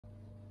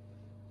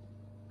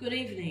Good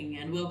evening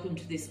and welcome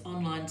to this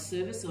online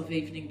service of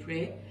evening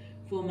prayer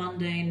for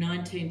Monday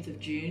 19th of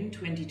June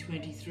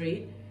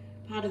 2023,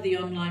 part of the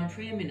online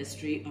prayer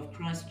ministry of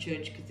Christ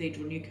Church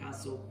Cathedral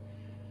Newcastle.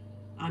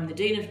 I'm the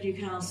Dean of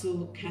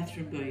Newcastle,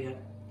 Katherine Bowyer.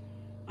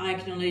 I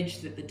acknowledge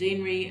that the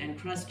Deanery and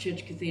Christ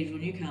Church Cathedral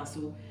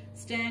Newcastle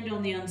stand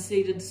on the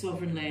unceded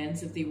sovereign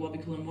lands of the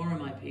Awabakal and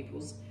Worimi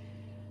peoples,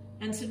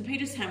 and St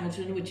Peter's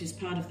Hamilton, which is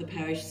part of the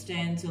parish,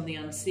 stands on the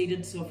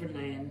unceded sovereign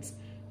lands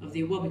of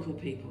the Awabakal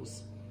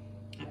peoples.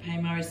 I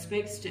pay my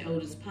respects to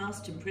elders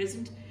past and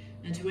present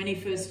and to any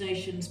First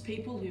Nations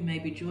people who may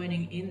be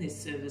joining in this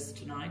service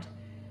tonight.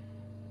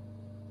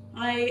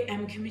 I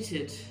am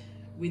committed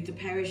with the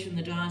parish and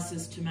the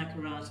diocese to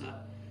Makarrata,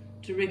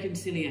 to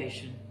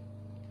reconciliation,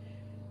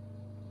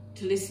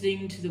 to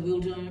listening to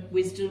the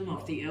wisdom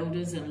of the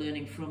elders and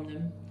learning from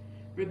them,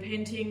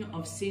 repenting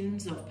of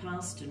sins of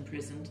past and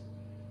present,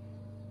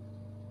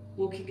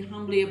 walking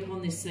humbly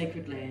upon this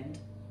sacred land,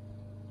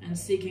 and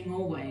seeking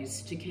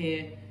always to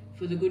care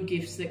for the good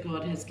gifts that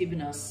God has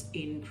given us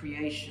in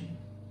creation.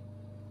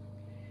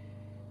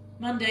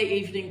 Monday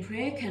evening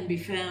prayer can be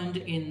found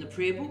in the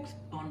prayer book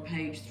on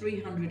page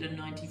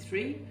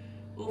 393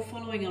 or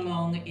following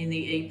along in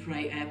the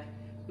ePray app,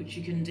 which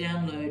you can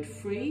download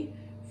free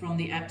from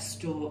the App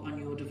Store on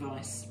your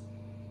device.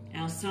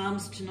 Our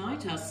Psalms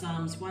tonight are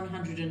Psalms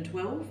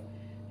 112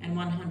 and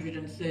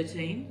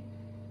 113,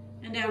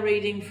 and our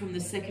reading from the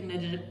second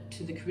letter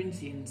to the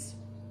Corinthians.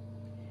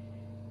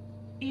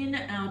 In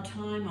our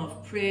time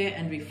of prayer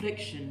and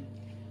reflection,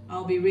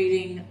 I'll be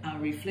reading a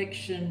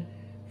reflection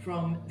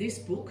from this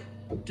book,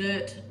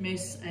 Dirt,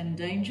 Mess and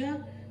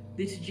Danger,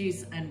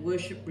 Liturgies and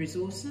Worship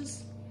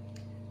Resources,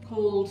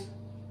 called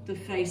The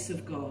Face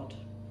of God.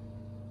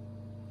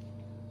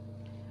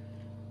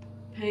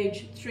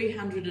 Page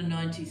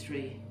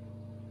 393.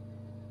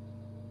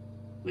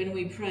 When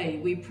we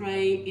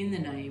pray in the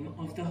name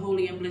of the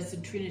Holy and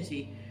Blessed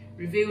Trinity,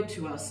 revealed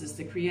to us as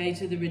the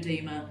Creator, the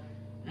Redeemer,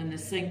 and the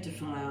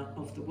Sanctifier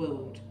of the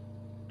world.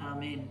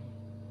 Amen.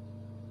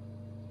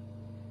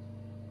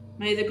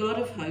 May the God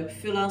of hope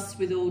fill us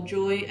with all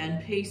joy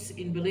and peace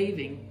in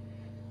believing,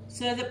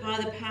 so that by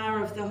the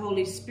power of the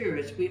Holy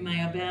Spirit we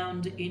may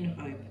abound in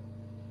hope.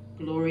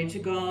 Glory to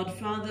God,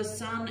 Father,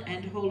 Son,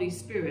 and Holy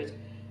Spirit,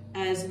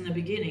 as in the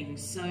beginning,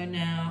 so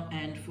now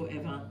and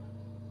forever.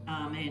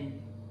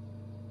 Amen.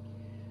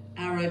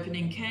 Our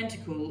opening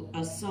canticle,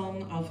 a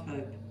song of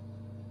hope.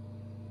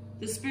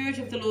 The Spirit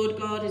of the Lord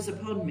God is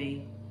upon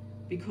me,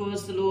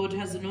 because the Lord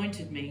has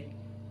anointed me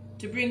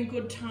to bring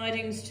good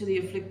tidings to the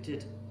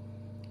afflicted.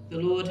 The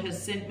Lord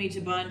has sent me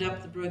to bind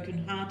up the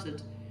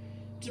brokenhearted,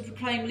 to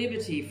proclaim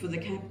liberty for the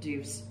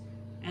captives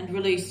and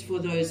release for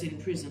those in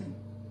prison,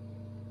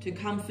 to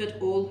comfort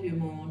all who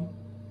mourn,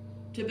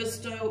 to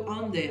bestow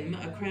on them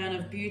a crown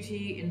of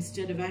beauty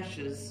instead of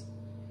ashes,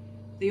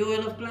 the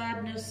oil of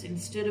gladness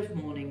instead of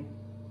mourning,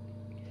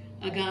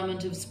 a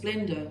garment of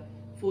splendour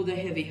for the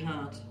heavy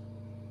heart.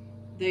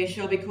 They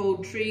shall be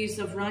called trees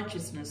of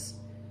righteousness,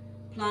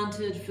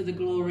 planted for the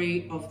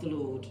glory of the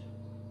Lord.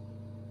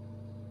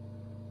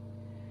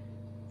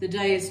 The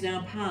day is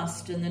now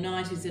past and the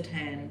night is at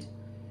hand.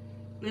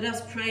 Let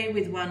us pray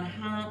with one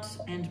heart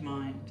and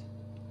mind.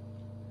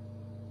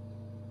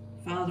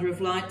 Father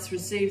of lights,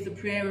 receive the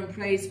prayer and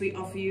praise we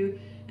offer you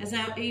as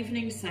our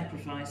evening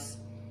sacrifice.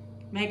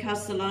 Make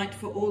us the light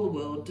for all the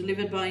world,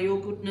 delivered by your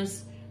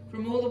goodness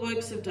from all the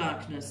works of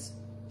darkness,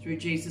 through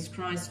Jesus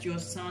Christ, your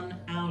Son,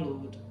 our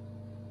Lord.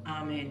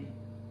 Amen.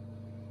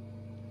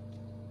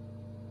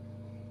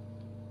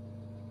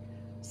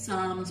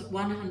 Psalms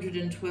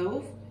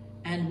 112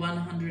 and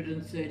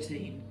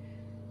 113.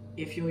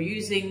 If you're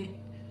using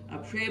a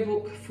prayer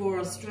book for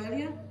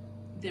Australia,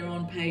 they're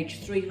on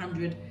page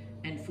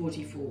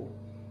 344.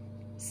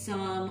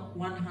 Psalm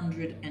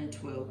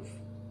 112.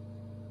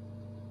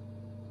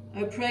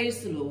 O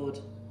praise the Lord.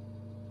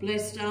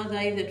 Blessed are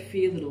they that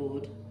fear the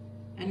Lord,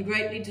 and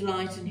greatly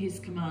delight in his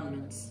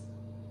commandments.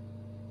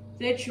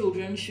 Their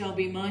children shall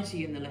be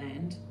mighty in the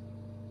land,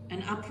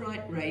 an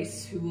upright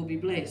race who will be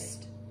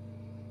blessed.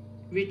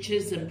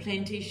 Riches and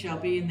plenty shall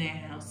be in their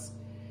house,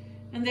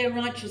 and their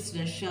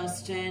righteousness shall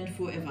stand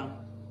forever.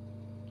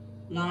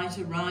 Light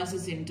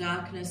arises in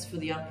darkness for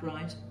the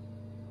upright.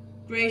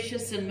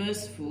 Gracious and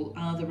merciful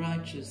are the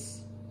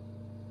righteous.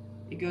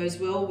 It goes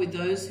well with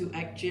those who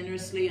act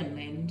generously and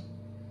lend,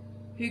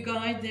 who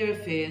guide their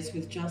affairs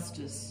with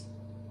justice.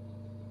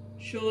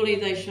 Surely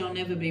they shall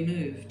never be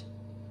moved.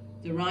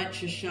 The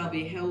righteous shall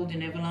be held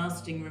in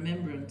everlasting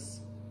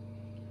remembrance.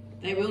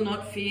 They will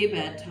not fear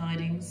bad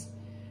tidings.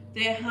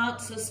 Their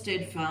hearts are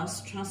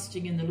steadfast,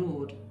 trusting in the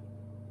Lord.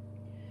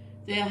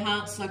 Their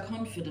hearts are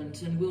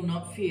confident and will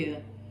not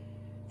fear.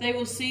 They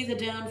will see the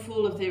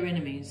downfall of their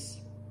enemies.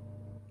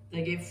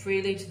 They give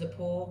freely to the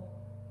poor.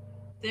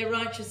 Their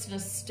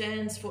righteousness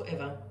stands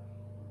forever.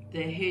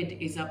 Their head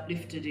is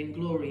uplifted in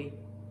glory.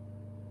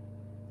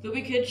 The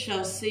wicked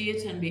shall see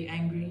it and be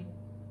angry.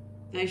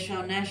 They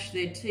shall gnash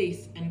their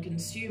teeth and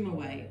consume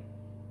away,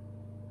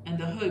 and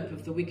the hope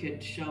of the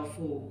wicked shall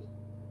fall.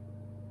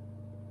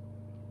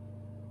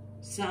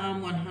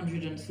 Psalm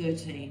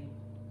 113.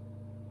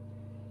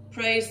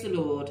 Praise the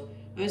Lord.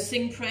 O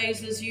sing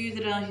praises, you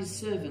that are his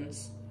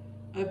servants.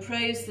 O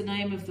praise the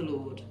name of the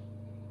Lord.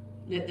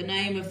 Let the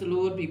name of the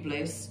Lord be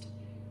blessed,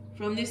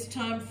 from this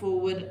time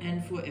forward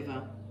and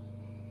forever.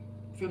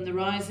 From the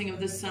rising of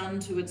the sun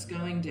to its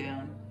going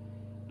down,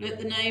 let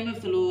the name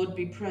of the Lord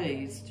be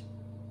praised.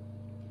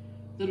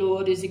 The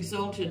Lord is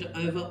exalted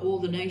over all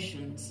the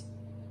nations,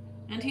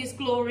 and his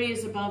glory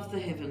is above the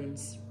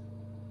heavens.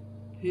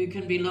 Who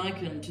can be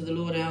likened to the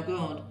Lord our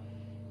God,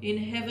 in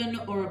heaven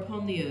or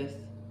upon the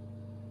earth?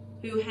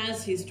 Who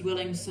has his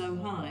dwelling so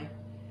high,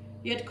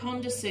 yet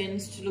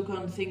condescends to look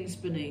on things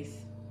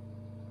beneath?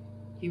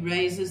 He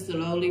raises the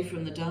lowly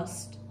from the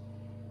dust,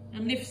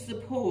 and lifts the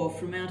poor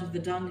from out of the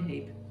dung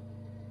heap.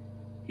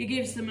 He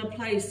gives them a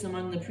place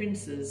among the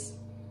princes,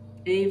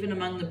 even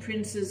among the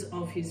princes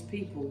of his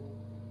people.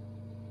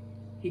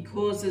 He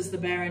causes the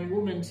barren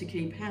woman to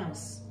keep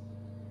house,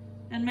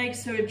 and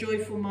makes her a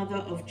joyful mother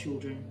of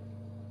children.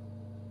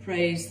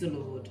 Praise the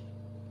Lord.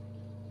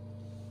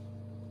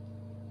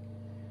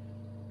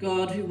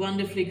 God, who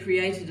wonderfully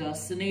created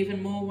us and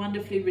even more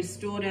wonderfully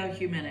restored our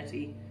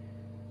humanity,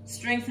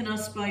 strengthen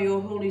us by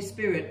your Holy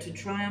Spirit to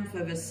triumph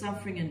over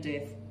suffering and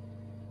death,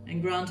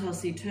 and grant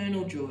us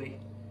eternal joy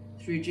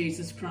through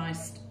Jesus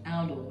Christ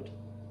our Lord.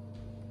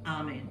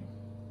 Amen.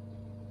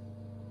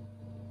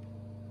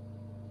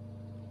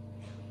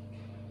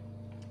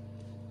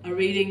 A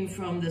reading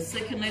from the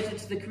second letter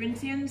to the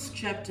Corinthians,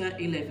 chapter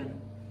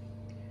 11,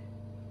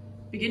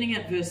 beginning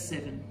at verse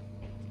 7.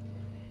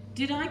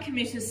 Did I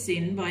commit a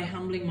sin by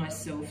humbling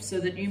myself so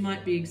that you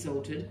might be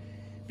exalted,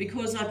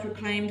 because I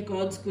proclaimed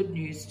God's good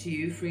news to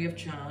you free of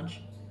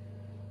charge?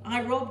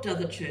 I robbed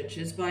other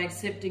churches by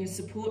accepting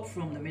support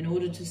from them in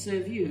order to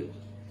serve you.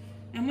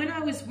 And when I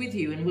was with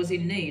you and was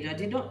in need, I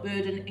did not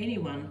burden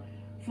anyone,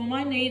 for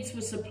my needs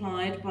were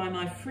supplied by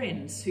my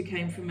friends who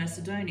came from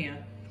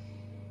Macedonia.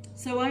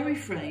 So I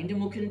refrained and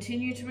will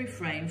continue to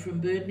refrain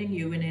from burdening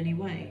you in any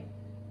way.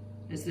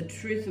 As the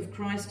truth of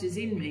Christ is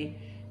in me,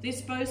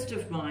 this boast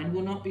of mine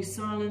will not be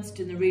silenced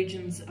in the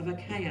regions of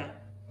Achaia.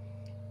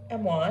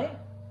 And why?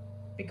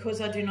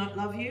 Because I do not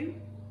love you?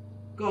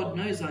 God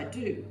knows I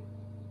do.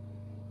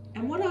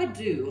 And what I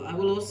do, I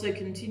will also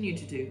continue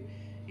to do,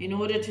 in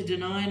order to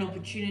deny an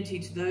opportunity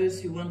to those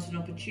who want an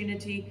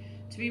opportunity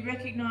to be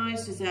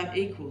recognized as our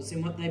equals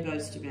in what they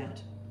boast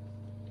about.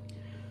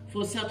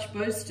 For such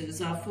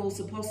boasters are false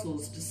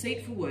apostles,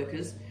 deceitful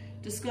workers,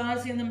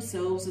 disguising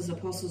themselves as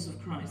apostles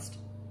of Christ.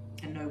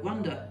 And no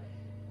wonder.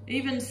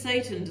 Even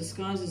Satan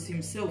disguises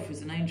himself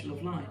as an angel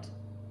of light.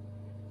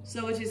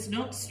 So it is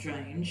not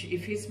strange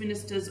if his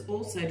ministers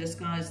also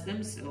disguise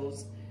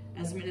themselves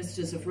as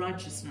ministers of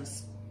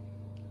righteousness.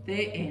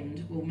 Their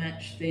end will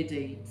match their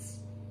deeds.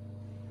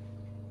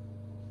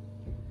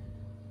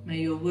 May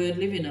your word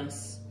live in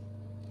us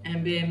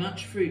and bear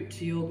much fruit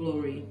to your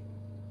glory.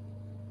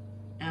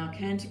 Our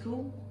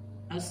canticle,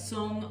 a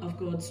song of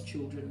God's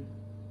children.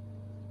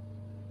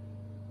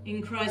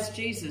 In Christ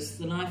Jesus,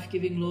 the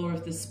life-giving law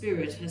of the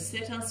Spirit has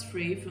set us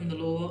free from the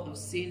law of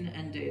sin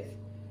and death.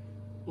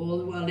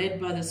 All who are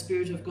led by the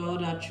Spirit of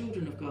God are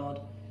children of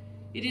God.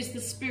 It is the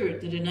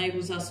Spirit that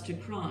enables us to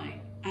cry,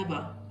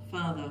 Abba,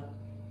 Father.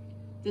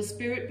 The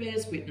Spirit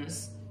bears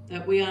witness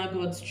that we are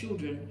God's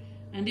children,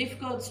 and if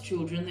God's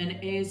children, then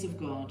heirs of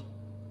God.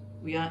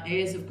 We are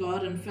heirs of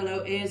God and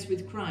fellow heirs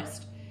with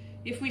Christ.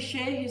 If we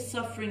share his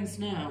sufferings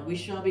now, we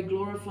shall be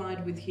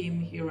glorified with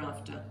him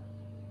hereafter.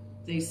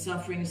 These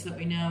sufferings that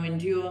we now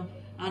endure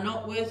are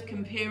not worth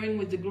comparing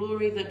with the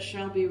glory that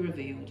shall be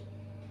revealed.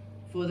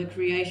 For the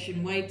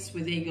creation waits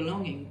with eager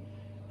longing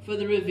for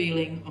the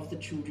revealing of the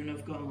children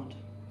of God.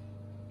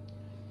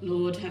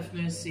 Lord, have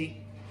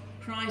mercy.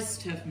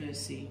 Christ, have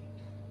mercy.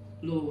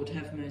 Lord,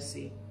 have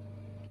mercy.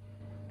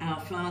 Our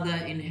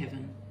Father in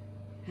heaven,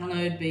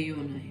 hallowed be your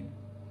name.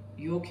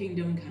 Your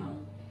kingdom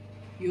come.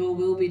 Your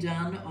will be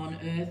done on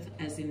earth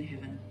as in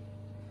heaven.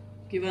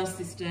 Give us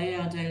this day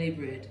our daily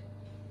bread.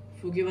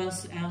 Forgive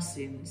us our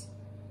sins,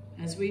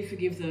 as we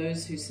forgive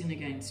those who sin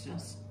against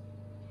us.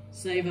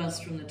 Save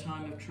us from the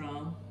time of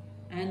trial,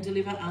 and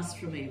deliver us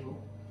from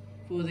evil.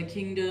 For the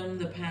kingdom,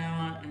 the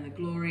power, and the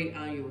glory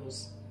are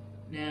yours,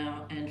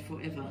 now and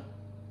forever.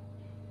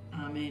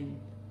 Amen.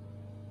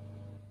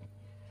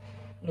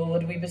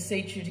 Lord, we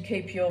beseech you to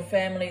keep your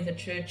family, the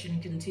church, in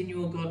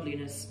continual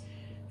godliness,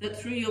 that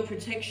through your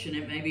protection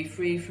it may be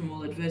free from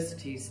all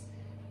adversities,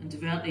 and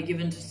devoutly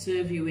given to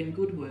serve you in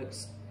good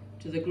works,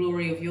 to the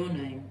glory of your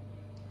name,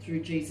 through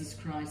Jesus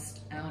Christ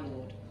our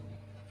Lord.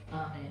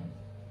 Amen.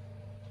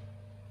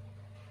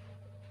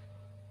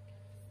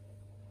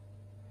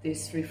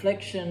 This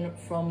reflection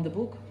from the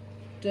book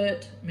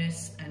Dirt,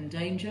 Mess and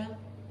Danger,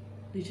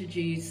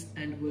 Liturgies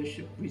and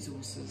Worship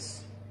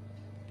Resources.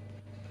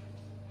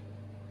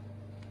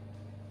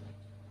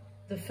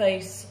 The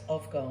face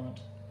of God.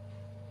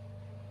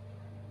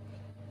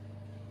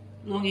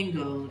 Longing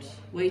God,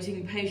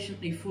 waiting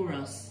patiently for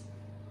us,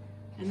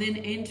 and then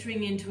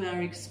entering into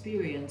our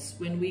experience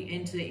when we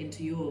enter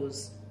into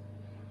yours,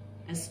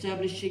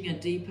 establishing a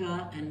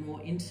deeper and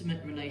more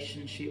intimate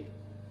relationship,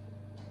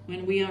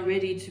 when we are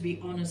ready to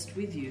be honest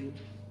with you.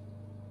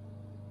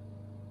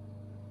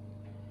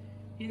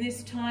 In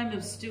this time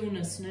of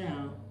stillness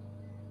now,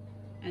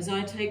 as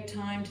I take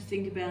time to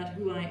think about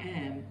who I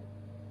am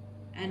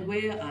and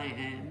where I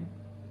am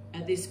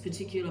at this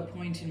particular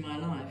point in my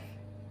life,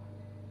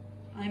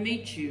 I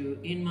meet you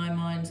in my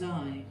mind's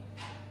eye.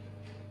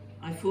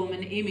 I form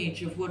an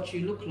image of what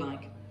you look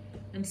like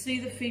and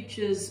see the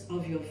features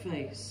of your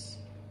face.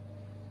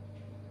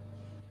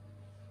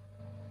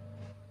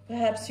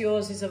 Perhaps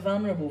yours is a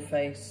vulnerable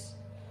face,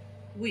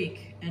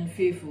 weak and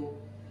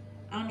fearful,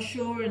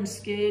 unsure and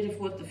scared of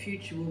what the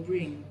future will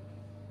bring.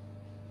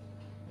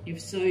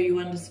 If so, you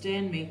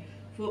understand me,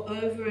 for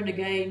over and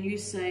again you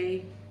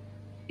say,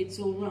 "It's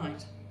all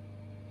right,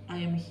 I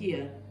am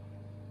here.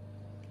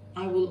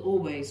 I will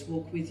always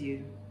walk with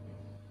you."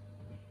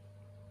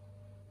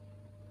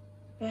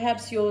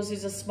 Perhaps yours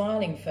is a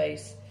smiling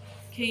face,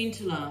 keen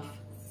to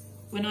laugh,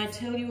 when I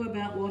tell you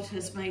about what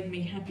has made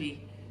me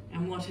happy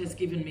and what has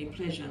given me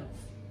pleasure.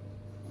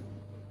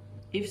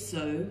 If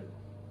so,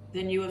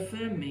 then you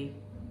affirm me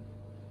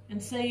and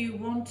say you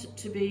want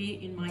to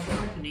be in my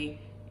company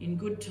in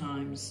good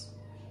times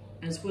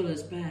as well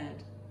as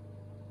bad.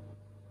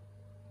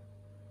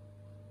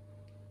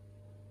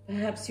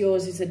 Perhaps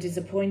yours is a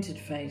disappointed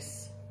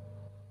face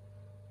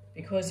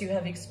because you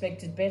have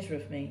expected better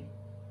of me.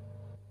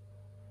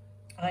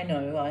 I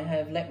know I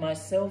have let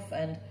myself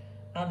and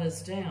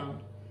others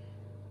down,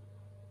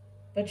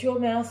 but your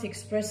mouth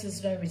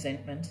expresses no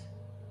resentment,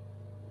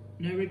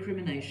 no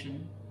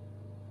recrimination,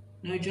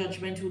 no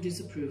judgmental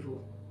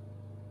disapproval.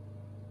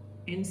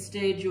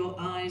 Instead, your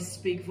eyes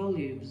speak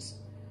volumes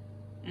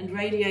and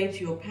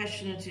radiate your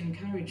passionate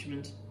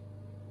encouragement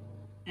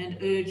and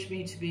urge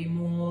me to be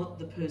more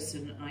the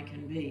person I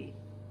can be.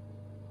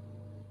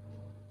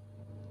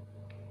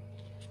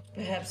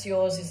 Perhaps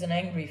yours is an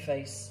angry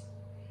face,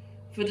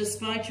 for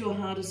despite your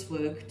hardest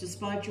work,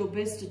 despite your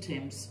best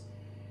attempts,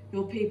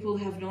 your people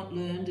have not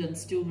learned and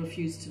still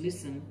refuse to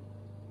listen.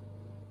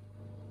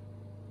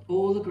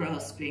 All the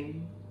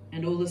grasping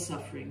and all the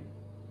suffering,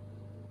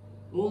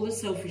 all the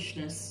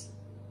selfishness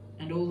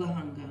and all the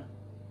hunger,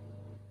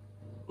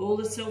 all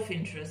the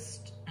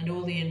self-interest and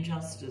all the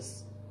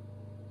injustice,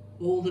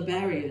 all the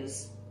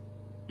barriers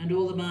and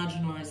all the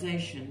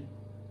marginalisation.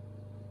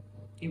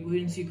 It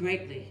wounds you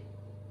greatly.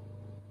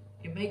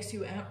 It makes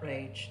you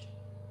outraged.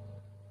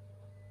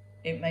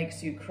 It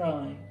makes you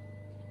cry.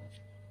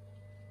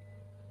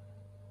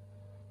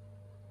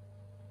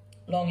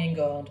 Longing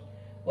God,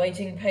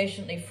 waiting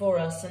patiently for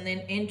us and then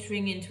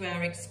entering into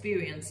our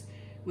experience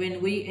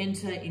when we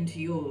enter into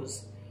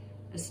yours,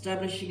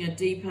 establishing a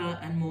deeper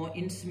and more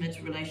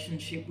intimate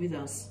relationship with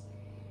us.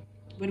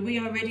 When we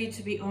are ready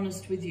to be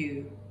honest with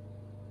you,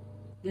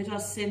 let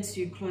us sense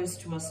you close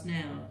to us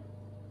now,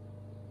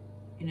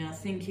 in our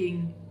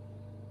thinking,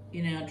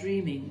 in our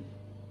dreaming,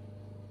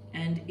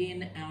 and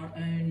in our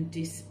own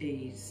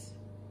dis-ease.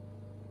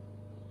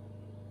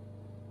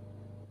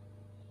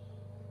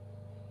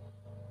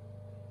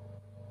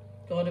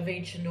 God of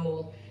each and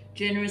all,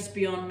 generous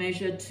beyond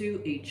measure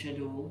to each and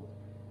all,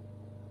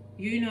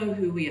 you know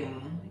who we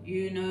are,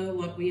 you know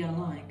what we are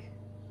like.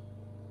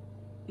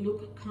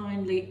 Look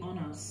kindly on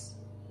us,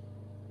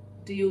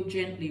 deal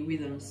gently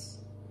with us.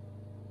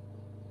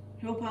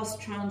 Help us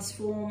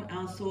transform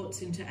our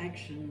thoughts into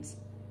actions,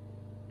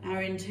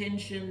 our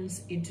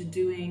intentions into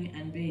doing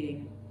and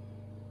being.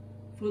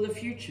 For the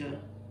future,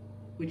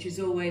 which is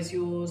always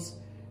yours,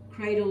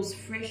 cradles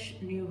fresh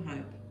new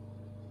hope.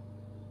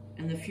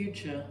 And the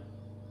future,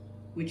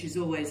 which is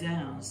always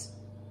ours,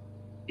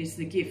 is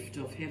the gift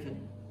of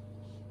heaven.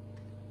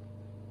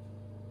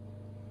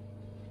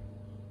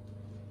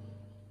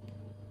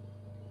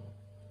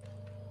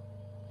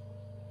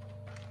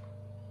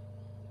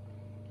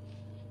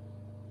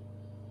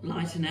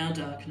 Lighten our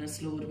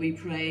darkness, Lord, we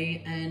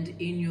pray, and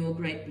in your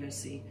great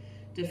mercy,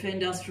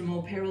 defend us from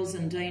all perils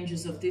and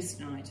dangers of this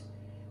night,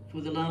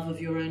 for the love of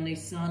your only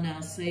Son,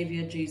 our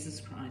Saviour, Jesus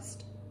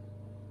Christ.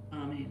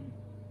 Amen.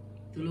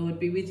 The Lord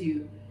be with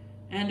you,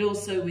 and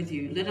also with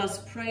you. Let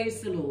us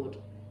praise the Lord.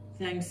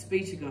 Thanks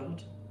be to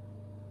God.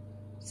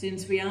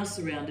 Since we are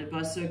surrounded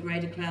by so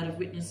great a cloud of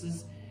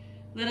witnesses,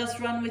 let us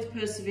run with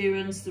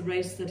perseverance the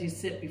race that is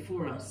set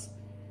before us,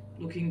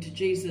 looking to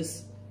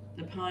Jesus,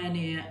 the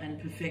pioneer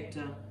and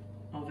perfecter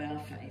of our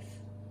faith.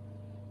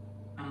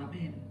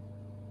 Amen.